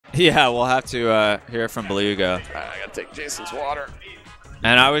Yeah, we'll have to hear from Beluga. I gotta take Jason's water.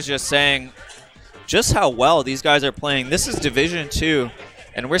 And I was just saying just how well these guys are playing. This is Division 2,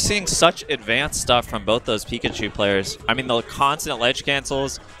 and we're seeing such advanced stuff from both those Pikachu players. I mean, the constant ledge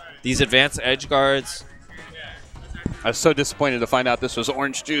cancels, these advanced edge guards. I was so disappointed to find out this was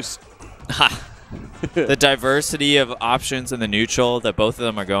orange juice. The diversity of options in the neutral that both of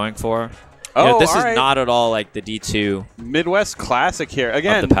them are going for. Oh, You know, this is right. not at all like the D2. Midwest Classic here.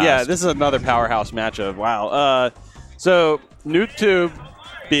 Again, yeah, this is another powerhouse matchup. Wow. So, NewbTube,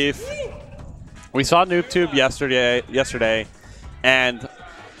 Beef. We saw NewbTube yesterday, and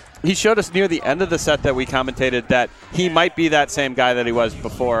he showed us near the end of the set that we commentated that he might be that same guy that he was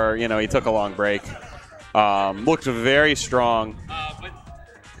before, you know, he took a long break. Looked very strong.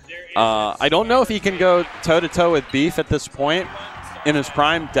 I don't know if he can go toe-to-toe with Beef at this point. In his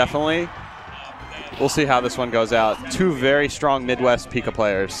prime, definitely. We'll see how this one goes out. Two very strong Midwest Pika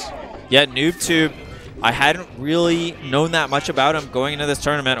players. Yeah, NewbTube, I hadn't really known that much about him going into this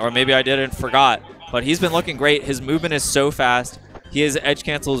tournament, or maybe I did and forgot. But he's been looking great. His movement is so fast. He has edge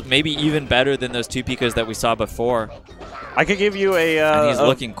cancels maybe even better than those two Pikas that we saw before. I could give you and he's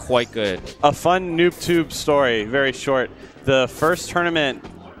looking quite good. A fun NewbTube story, very short. The first tournament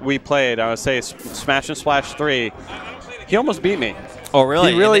we played, I would say Smash and Splash 3, he almost beat me. Oh,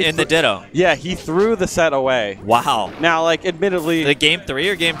 really? He really in the Ditto? Yeah, he threw the set away. Wow. Now, like, admittedly... The game 3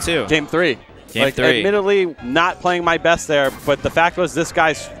 or game 2? Game 3. Game 3. Admittedly, not playing my best there, but the fact was this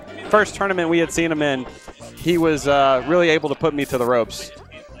guy's first tournament we had seen him in, he was really able to put me to the ropes.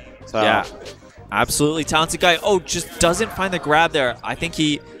 So. Yeah. Absolutely talented guy. Oh, just doesn't find the grab there. I think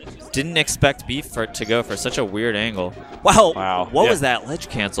he didn't expect Beef to go for such a weird angle. Wow. Wow. What was that ledge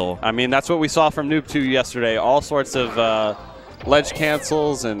cancel? I mean, that's what we saw from NewbTube yesterday. All sorts of ledge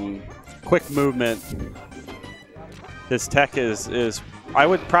cancels and quick movement. His tech is I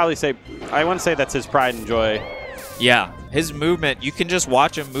would probably say, I want to say that's his pride and joy. Yeah. His movement, you can just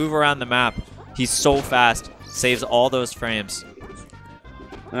watch him move around the map. He's so fast. Saves all those frames.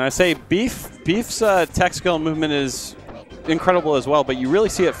 And I say Beef's tech skill and movement is incredible as well, but you really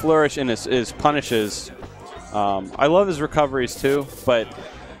see it flourish in his punishes. I love his recoveries too, but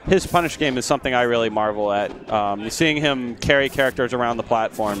his punish game is something I really marvel at. Seeing him carry characters around the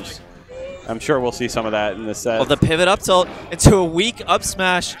platforms. I'm sure we'll see some of that in this set. Well, the pivot up tilt into a weak up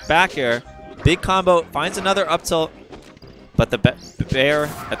smash back air. Big combo, finds another up tilt. But the bear,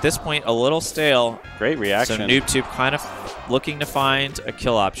 at this point, a little stale. Great reaction. So NewbTube kind of looking to find a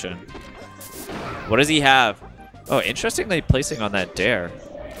kill option. What does he have? Oh, interestingly placing on that dare.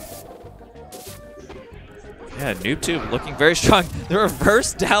 Yeah, NewbTube looking very strong. The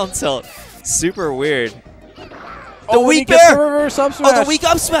reverse down tilt. Super weird. The weak bear! The reverse up smash. Oh, the weak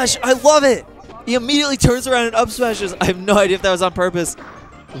up smash! I love it! He immediately turns around and up smashes. I have no idea if that was on purpose.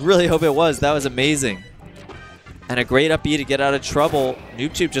 Really hope it was. That was amazing. And a great up B to get out of trouble.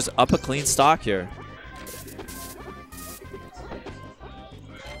 NewbTube just up a clean stock here.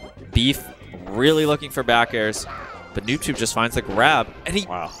 Beef really looking for back airs, but NewbTube just finds the grab, and he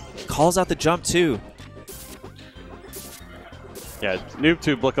calls out the jump too. Yeah,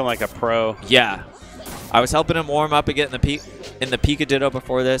 NewbTube looking like a pro. Yeah, I was helping him warm up again in the Pika Ditto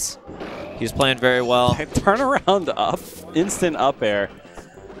before this. He was playing very well. Turn around up, instant up air.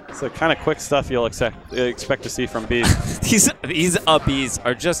 It's the kind of quick stuff you'll expect to see from Beef. These up Bs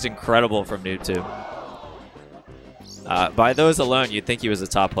are just incredible from NewbTube. By those alone, you'd think he was a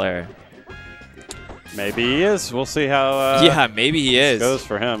top player. Maybe he is. We'll see how yeah, maybe he is. Goes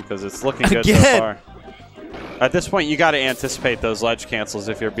for him because it's looking good so far. At this point, you got to anticipate those ledge cancels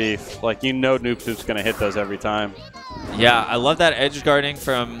if you're Beef. Like, you know NewbTube's going to hit those every time. Yeah, I love that edge guarding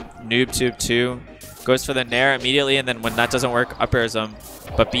from NewbTube too. Goes for the nair immediately, and then when that doesn't work, up airs him.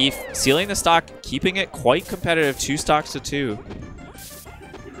 But Beef sealing the stock, keeping it quite competitive, 2 stocks to 2.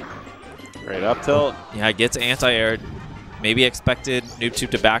 Great up tilt. Yeah, gets anti-aired. Maybe expected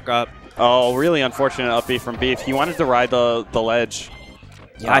NewbTube to back up. Oh, really unfortunate up B from Beef. He wanted to ride the ledge.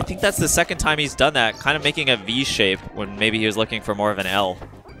 Yeah, I think that's the second time he's done that, kind of making a V shape when maybe he was looking for more of an L.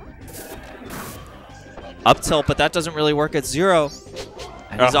 Up tilt, but that doesn't really work at 0.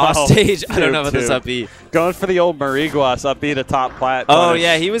 And he's off stage. I don't know about this up B. Going for the old Mariguas up B to top plat. Oh, punish.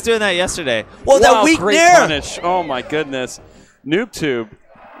 yeah, he was doing that yesterday. Whoa, that weak great nair! Punish. Oh, my goodness. NewbTube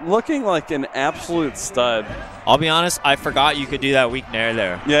looking like an absolute stud. I'll be honest, I forgot you could do that weak nair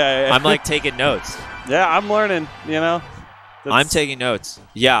there. Yeah. I'm like taking notes. Yeah, I'm learning, you know. I'm taking notes.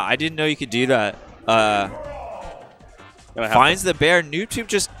 Yeah, I didn't know you could do that. Finds the bear. NewbTube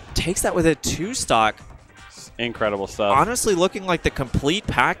just takes that with a 2 stock. Incredible stuff. Honestly, looking like the complete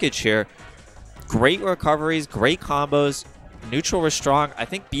package here. Great recoveries, great combos. Neutral was strong. I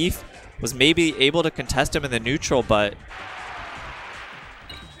think Beef was maybe able to contest him in the neutral, but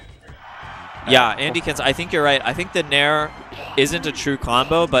yeah, Andykins, I think you're right. I think the Nair isn't a true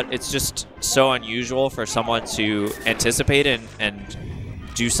combo, but it's just so unusual for someone to anticipate and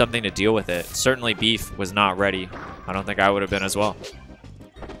do something to deal with it. Certainly Beef was not ready. I don't think I would have been as well.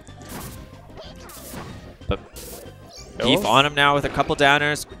 But Beef on him now with a couple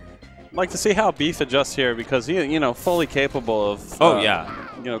downers. I'd like to see how Beef adjusts here because he, you know, fully capable of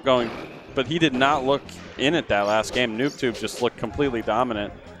you know, going, but he did not look in it that last game. NewbTube just looked completely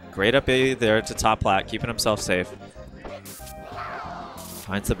dominant. Great up A there to top plat, keeping himself safe.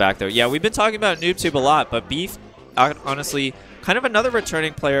 Finds the back there. Yeah, we've been talking about NewbTube a lot, but Beef, honestly, kind of another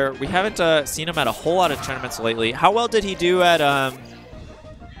returning player. We haven't seen him at a whole lot of tournaments lately. How well did he do at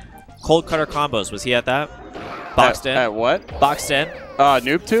Cold Cutter Combos? Was he at that? Boxed in? At what? Boxed in?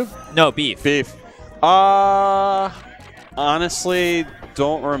 NewbTube? No, Beef. Beef. Honestly,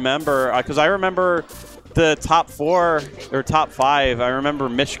 don't remember. Because I remember the top 4 or top 5. I remember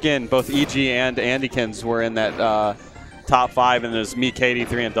Michigan, both EG and Andykins were in that top 5, and there's me, Katie,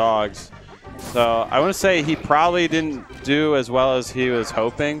 3, and Dogs. So I want to say he probably didn't do as well as he was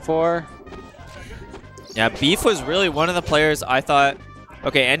hoping for. Yeah, Beef was really one of the players I thought.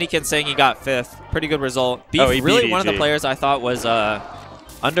 Okay, Andykins saying he got 5th. Pretty good result. Beef really one of the players I thought was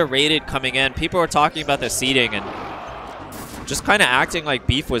underrated coming in. People were talking about the seeding and just kind of acting like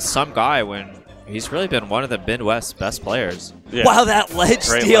Beef was some guy when he's really been one of the Midwest's best players. Yeah. Wow, that ledge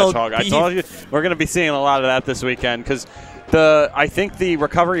steal. I told you we're going to be seeing a lot of that this weekend because I think the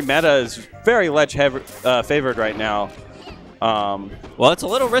recovery meta is very ledge favored right now. Well, it's a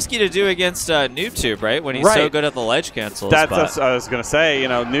little risky to do against NewbTube, right? When he's so good at the ledge cancels. That's what I was going to say. You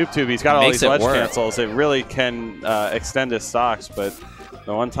know, NewbTube, he's got all these ledge cancels. It really can extend his stocks, but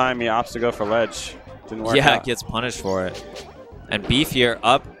the one time he opts to go for ledge, didn't work out. Yeah, gets punished for it. And Beef here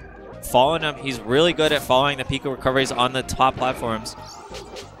up, following him. He's really good at following the Pika recoveries on the top platforms.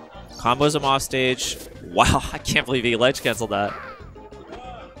 Combos him off stage. Wow, I can't believe he ledge canceled that.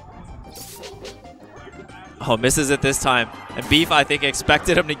 Oh, misses it this time. And Beef, I think,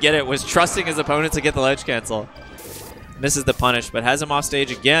 expected him to get it, was trusting his opponent to get the ledge cancel. Misses the punish, but has him off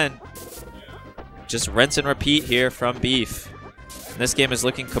stage again. Just rinse and repeat here from Beef. And this game is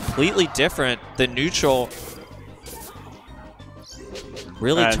looking completely different. The neutral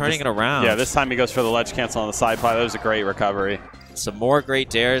really turning it around. Yeah, this time he goes for the ledge cancel on the side plat. That was a great recovery. Some more great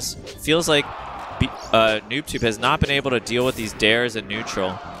dares. Feels like NewbTube has not been able to deal with these dares in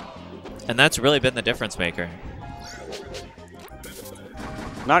neutral. And that's really been the difference maker.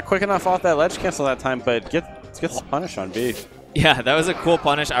 Not quick enough off that ledge cancel that time, but gets the punish on Beef. Yeah, that was a cool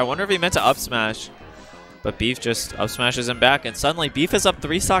punish. I wonder if he meant to up smash. But Beef just up smashes him back, and suddenly Beef is up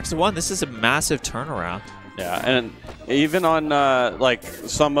 3 stocks to 1. This is a massive turnaround. Yeah, and even on like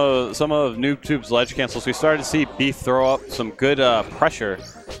some of NewbTube's ledge cancels, we started to see Beef throw up some good pressure.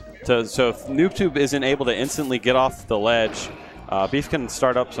 So if NewbTube isn't able to instantly get off the ledge, Beef can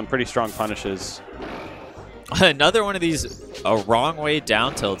start up some pretty strong punishes. Another one of these wrong way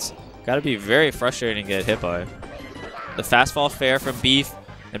down tilts. Got to be very frustrating to get hit by. The fast fall fair from Beef,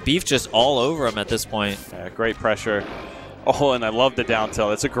 and Beef just all over him at this point. Yeah, great pressure. Oh, and I love the down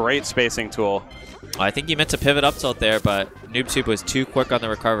tilt. It's a great spacing tool. I think he meant to pivot up tilt there, but NewbTube was too quick on the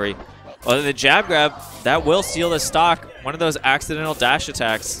recovery. Oh, the jab grab, that will steal the stock. One of those accidental dash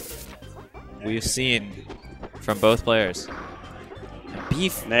attacks we've seen from both players.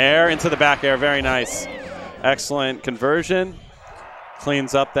 Beef. There, into the back air. Very nice. Excellent conversion.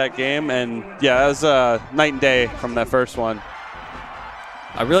 Cleans up that game. And, yeah, that was night and day from that first one.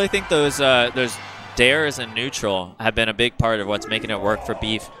 I really think those dares in neutral have been a big part of what's making it work for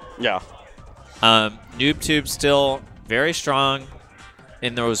Beef. Yeah. NewbTube still very strong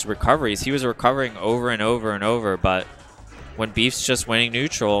in those recoveries. He was recovering over and over and over, but when Beef's just winning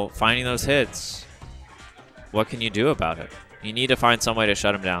neutral, finding those hits, what can you do about it? You need to find some way to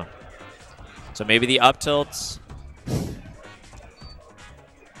shut him down. So maybe the up tilts.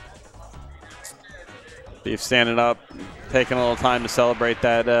 Beef standing up, taking a little time to celebrate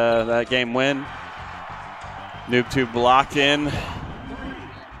that that game win. NewbTube locked in,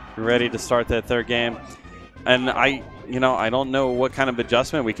 ready to start that third game. And I don't know what kind of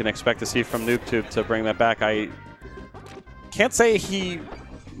adjustment we can expect to see from NewbTube to bring that back. I can't say he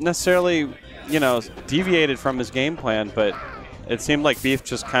necessarily, deviated from his game plan, but it seemed like Beef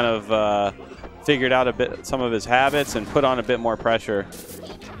just kind of figured out some of his habits and put on a bit more pressure.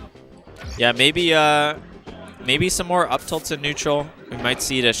 Yeah, maybe some more up tilts in neutral. We might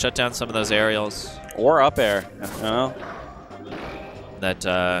see to shut down some of those aerials. Or up air, you know?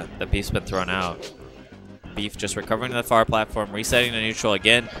 That Beef's been thrown out. Beef just recovering to the far platform, resetting to neutral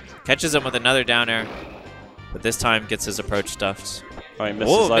again. Catches him with another down air, but this time gets his approach stuffed. Oh, he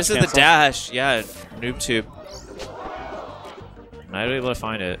misses the dash. Yeah, NewbTube. Not able to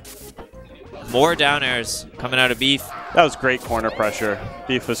find it. More down airs coming out of Beef. That was great corner pressure.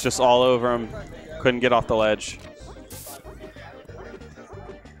 Beef was just all over him. Couldn't get off the ledge.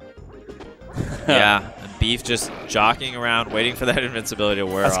 Yeah, and Beef just jockeying around, waiting for that invincibility to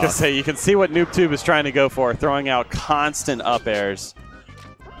wear off. I was going to say, you can see what NewbTube is trying to go for, throwing out constant up airs.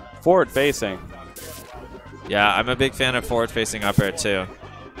 Forward facing. Yeah, I'm a big fan of forward facing up air too.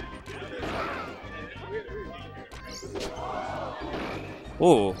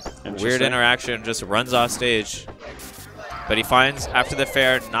 Ooh, weird interaction, just runs off stage. But he finds, after the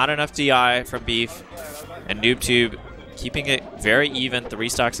fair, not enough DI from Beef, and NewbTube keeping it very even, 3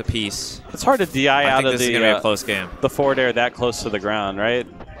 stocks apiece. It's hard to DI out of this is going to be a close game. The forward air that close to the ground, right?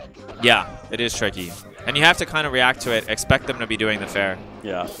 Yeah, it is tricky. And you have to kind of react to it, expect them to be doing the fair.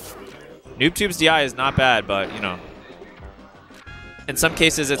 Yeah. NewbTube's DI is not bad, but, you know, in some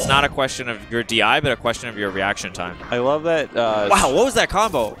cases, it's not a question of your DI, but a question of your reaction time. I love that. Wow, what was that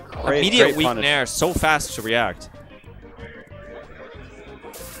combo? Immediate weak punish. nair, so fast to react.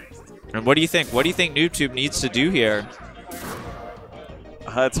 And what do you think? What do you think NewbTube needs to do here?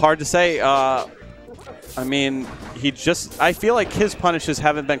 It's hard to say. I mean, I feel like his punishes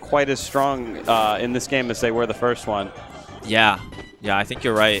haven't been quite as strong in this game as they were the first one. Yeah. Yeah, I think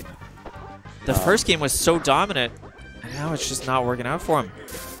you're right. The first game was so dominant, and now it's just not working out for him.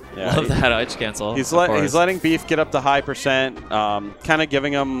 Yeah, love that edge cancel. He's letting Beef get up to high percent, kind of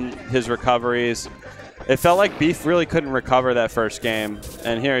giving him his recoveries. It felt like Beef really couldn't recover that first game,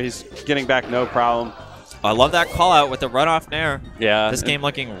 and here he's getting back no problem. I love that call out with the runoff nair. Yeah. This game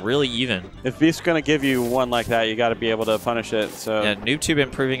looking really even. If Beef's going to give you one like that, you got to be able to punish it. So yeah, NewbTube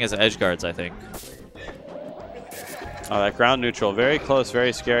improving his edge guards, I think. Oh, that ground neutral. Very close,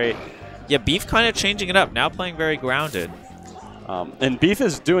 very scary. Yeah, Beef kind of changing it up, now playing very grounded. And Beef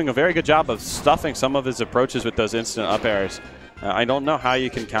is doing a very good job of stuffing some of his approaches with those instant up airs. I don't know how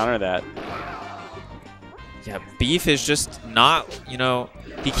you can counter that. Yeah, Beef is just not, you know,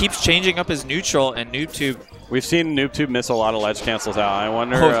 he keeps changing up his neutral, and NewbTube. We've seen NewbTube miss a lot of ledge cancels out. I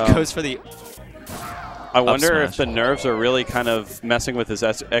wonder. Oh, it goes for the. I wonder if the nerves are really kind of messing with his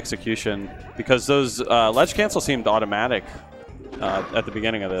execution, because those ledge cancels seemed automatic at the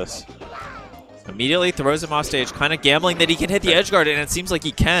beginning of this. Immediately throws him off stage, kind of gambling that he can hit the edge guard, and it seems like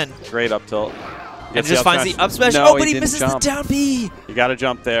he can. Great up tilt. And just finds the up smash. No, oh, but he misses the down B. You got to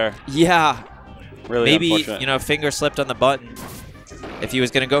jump there. Yeah. Really maybe, unfortunate. You know, finger slipped on the button if he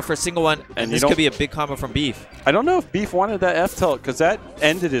was going to go for a single one. And this could be a big combo from Beef. I don't know if Beef wanted that F tilt, because that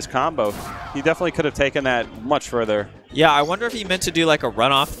ended his combo. He definitely could have taken that much further. Yeah, I wonder if he meant to do like a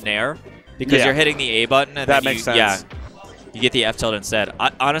runoff nair, because you're hitting the A button. And that makes sense. Yeah, you get the F tilt instead.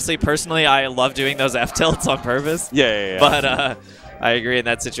 Honestly, personally, I love doing those F tilts on purpose. Yeah. But I agree in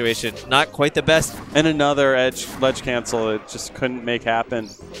that situation. Not quite the best. And another ledge cancel. It just couldn't make happen.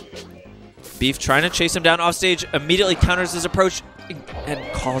 Beef trying to chase him down off stage, immediately counters his approach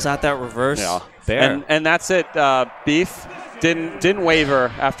and calls out that reverse. Yeah. Fair. And that's it. Beef didn't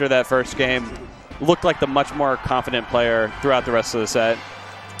waver after that first game. Looked like the much more confident player throughout the rest of the set.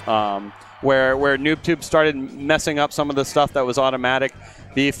 Where NewbTube started messing up some of the stuff that was automatic,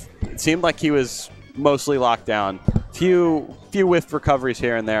 Beef, it seemed like he was mostly locked down. Few whiff recoveries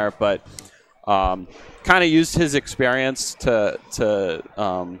here and there, but kind of used his experience to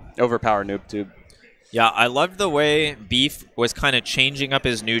overpower NewbTube. Yeah, I loved the way Beef was kind of changing up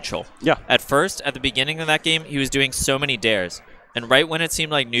his neutral. Yeah. At first, at the beginning of that game, he was doing so many dares. And right when it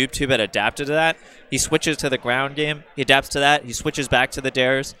seemed like NewbTube had adapted to that, he switches to the ground game. He adapts to that. He switches back to the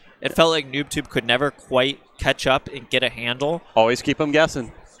dares. It felt like NewbTube could never quite catch up and get a handle. Always keep him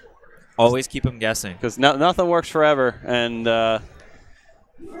guessing. Always keep him guessing. Because nothing works forever. And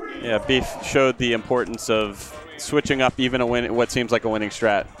yeah, Beef showed the importance of switching up even what seems like a winning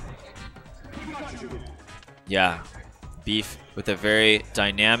strat. Yeah, Beef with a very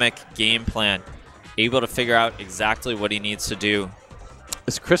dynamic game plan, able to figure out exactly what he needs to do.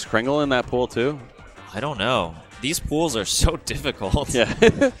 Is Chris Kringle in that pool too? I don't know. These pools are so difficult. Yeah.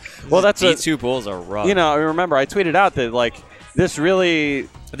 Well, that's these two pools are rough. You know, remember I tweeted out that like this really.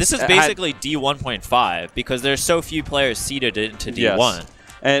 This is basically D1.5 because there's so few players seeded into D1.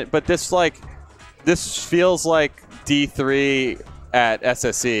 Yes. But this feels like D3 at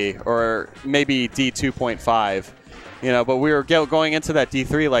SSE or maybe D2.5 You know, but we were going into that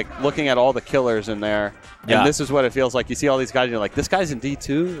D3, like looking at all the killers in there. And this is what it feels like. You see all these guys, and you're like, this guy's in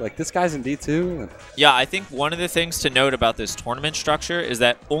D2? Like, this guy's in D2? Yeah, I think one of the things to note about this tournament structure is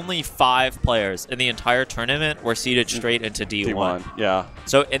that only 5 players in the entire tournament were seeded straight into D1. Yeah.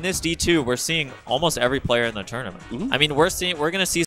 So in this D2, we're seeing almost every player in the tournament. I mean, we're going to see